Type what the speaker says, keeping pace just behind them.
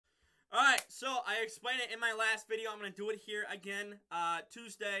So I explained it in my last video. I'm going to do it here again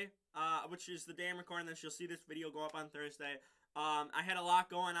Tuesday, which is the day I'm recording this. You'll see this video go up on Thursday. I had a lot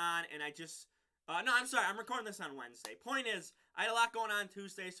going on, and I just... no, I'm sorry. I'm recording this on Wednesday. Point is, I had a lot going on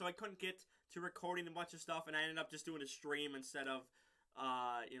Tuesday, so I couldn't get to recording a bunch of stuff, and I ended up just doing a stream instead of,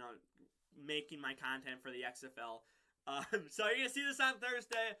 making my content for the XFL. So you're going to see this on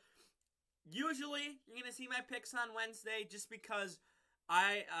Thursday. Usually, you're going to see my picks on Wednesday just because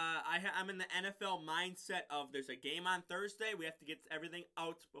I'm in the NFL mindset of there's a game on Thursday. We have to get everything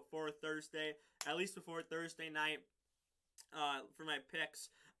out before Thursday, at least before Thursday night for my picks.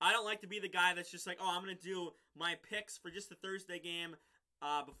 I don't like to be the guy that's just like, oh, I'm going to do my picks for just the Thursday game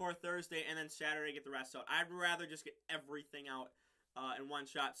before Thursday and then Saturday get the rest out. I'd rather just get everything out in one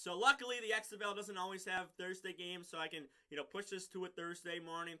shot. So luckily the XFL doesn't always have Thursday games, so I can, push this to a Thursday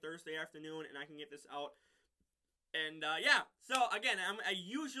morning, Thursday afternoon, and I can get this out. And yeah, so again, I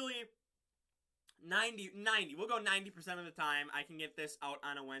usually 90, we'll go 90% of the time I can get this out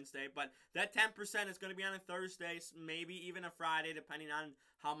on a Wednesday, but that 10% is going to be on a Thursday, maybe even a Friday, depending on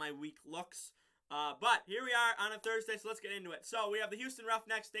how my week looks. But here we are on a Thursday, so let's get into it. So we have the Houston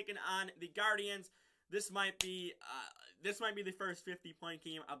Roughnecks taking on the Guardians. This might be the first 50-point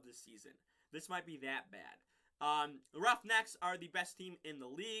game of the season. This might be that bad. The Roughnecks are the best team in the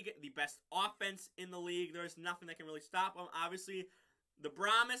league, the best offense in the league. There's nothing that can really stop them. Obviously, the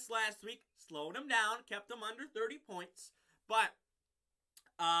Brahmas last week slowed them down, kept them under 30 points, but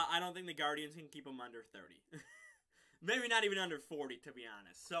I don't think the Guardians can keep them under 30. Maybe not even under 40, to be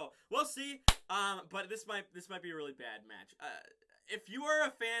honest. So we'll see. But this might be a really bad match. If you are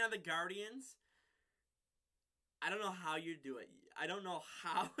a fan of the Guardians, I don't know how you do it. I don't know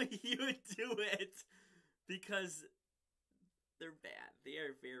how you do it because they're bad. They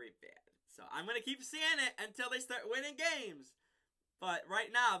are very bad. So I'm going to keep saying it until they start winning games. But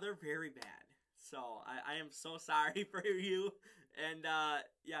right now, they're very bad. So I am so sorry for you. And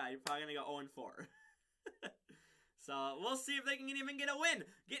yeah, you're probably going to go 0-4. So we'll see if they can even get a win.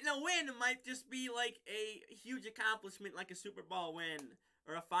 Getting a win might just be like a huge accomplishment, like a Super Bowl win.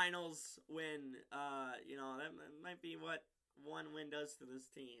 Or a finals win, that might be what one win does to this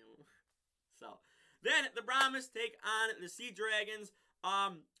team. So, then the Brahmas take on the Sea Dragons.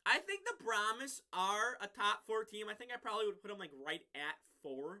 I think the Brahmas are a top 4 team. I think I probably would put them like right at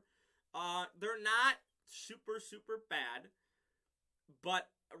 4. They're not super, super bad. But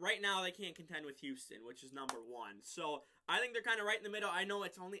right now they can't contend with Houston, which is number 1. So, I think they're kind of right in the middle. I know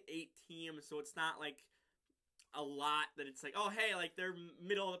it's only 8 teams, so it's not like a lot that it's like, oh, hey, like, they're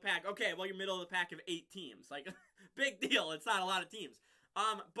middle of the pack. Okay, well, you're middle of the pack of 8 teams. Like, big deal. It's not a lot of teams.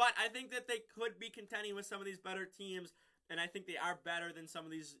 But I think that they could be contending with some of these better teams, and I think they are better than some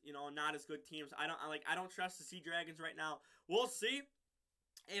of these, not as good teams. I don't trust the Sea Dragons right now. We'll see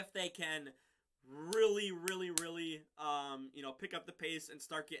if they can really, really, really, pick up the pace and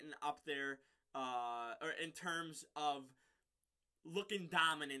start getting up there, or in terms of looking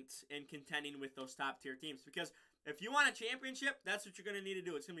dominant and contending with those top tier teams. Because if you want a championship, that's what you're going to need to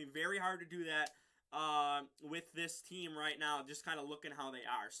do. It's going to be very hard to do that with this team right now, just kind of looking how they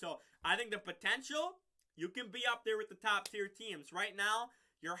are. So I think the potential, you can be up there with the top tier teams. Right now,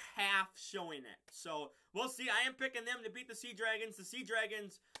 you're half showing it. So we'll see. I am picking them to beat the Sea Dragons. The Sea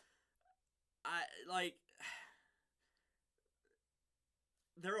Dragons,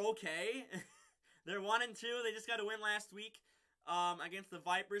 they're okay. They're 1-2. They just got to win last week against the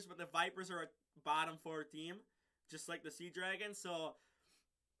Vipers, but the Vipers are a bottom 4 team, just like the Sea Dragons. So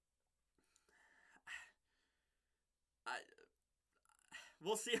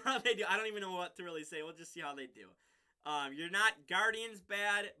we'll see how they do. I don't even know what to really say. We'll just see how they do. You're not Guardians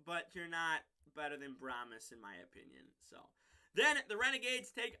bad, but you're not better than Brahmas, in my opinion. So then the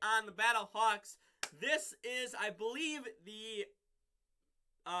Renegades take on the Battlehawks. This is, I believe, the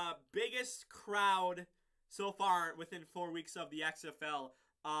biggest crowd so far within 4 weeks of the XFL.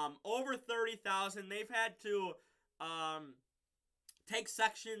 Over 30,000. They've had to take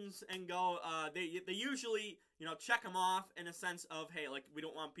sections and go. They usually, check them off in a sense of, hey, like, we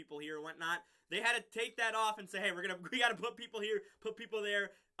don't want people here and whatnot. They had to take that off and say, hey, we got to put people here, put people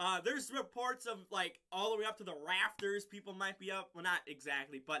there. There's reports of, like, all the way up to the rafters. People might be up. Well, not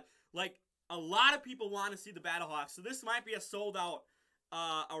exactly, but, like, a lot of people want to see the Battlehawks. So this might be a sold-out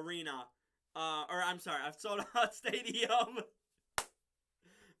arena. I'm sorry, a sold-out stadium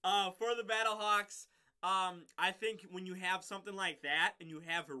for the Battlehawks. I think when you have something like that and you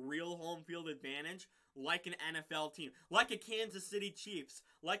have a real home field advantage, like an NFL team, like a Kansas City Chiefs,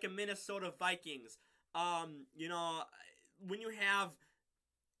 like a Minnesota Vikings, when you have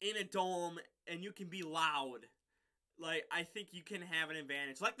in a dome and you can be loud, like, I think you can have an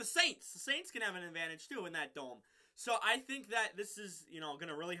advantage. Like the Saints. The Saints can have an advantage, too, in that dome. So I think that this is, you know, going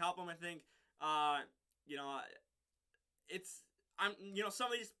to really help them. I think, you know,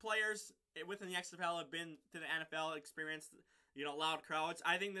 some of these players within the XFL have been to the NFL, experienced, you know, loud crowds.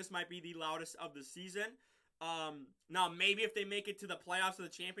 I think this might be the loudest of the season. Now, maybe if they make it to the playoffs or the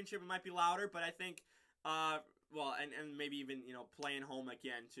championship, it might be louder, but I think, well, and maybe even, you know, playing home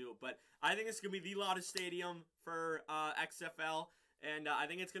again, too. But I think it's going to be the loudest stadium for XFL, and I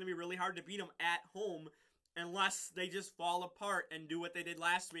think it's going to be really hard to beat them at home unless they just fall apart and do what they did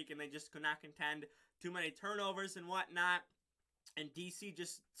last week, and they just could not contend. Too many turnovers and whatnot, and DC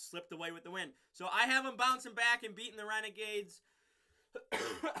just slipped away with the win. So I have them bouncing back and beating the Renegades.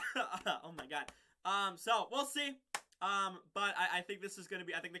 Oh, my God. So we'll see. But I think this is going to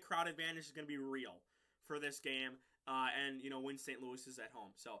be, I think the crowd advantage is going to be real for this game. And, you know, when St. Louis is at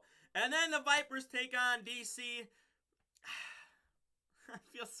home. So, and then the Vipers take on DC. I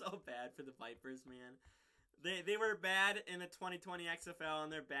feel so bad for the Vipers, man. They were bad in the 2020 XFL,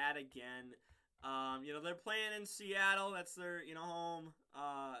 and they're bad again. You know, they're playing in Seattle. That's their, you know,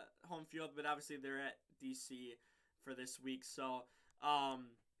 home field. But obviously they're at DC for this week. So, I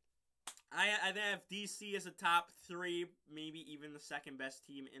have DC as a top 3, maybe even the second best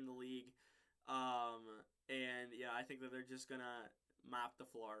team in the league. And yeah, I think that they're just gonna mop the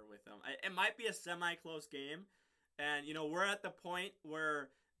floor with them. It might be a semi-close game, and you know, we're at the point where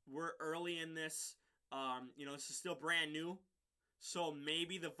we're early in this. You know, this is still brand new, so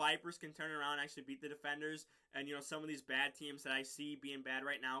maybe the Vipers can turn around and actually beat the Defenders, and you know, some of these bad teams that I see being bad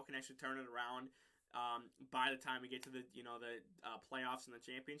right now can actually turn it around by the time we get to the, you know, the playoffs and the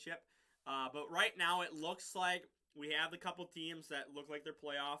championship. But right now, it looks like we have the couple teams that look like they're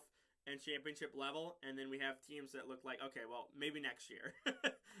playoff and championship level, and then we have teams that look like, okay, well, maybe next year.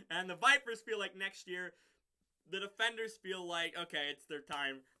 And the Vipers feel like next year. The Defenders feel like, okay, it's their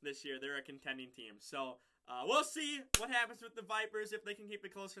time this year. They're a contending team. So, we'll see what happens with the Vipers, if they can keep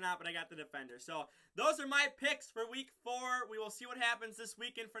it close or not, but I got the Defenders. So, those are my picks for Week 4. We will see what happens this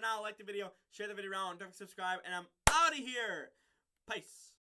weekend. For now, like the video, share the video around, don't forget to subscribe, and I'm out of here. Peace.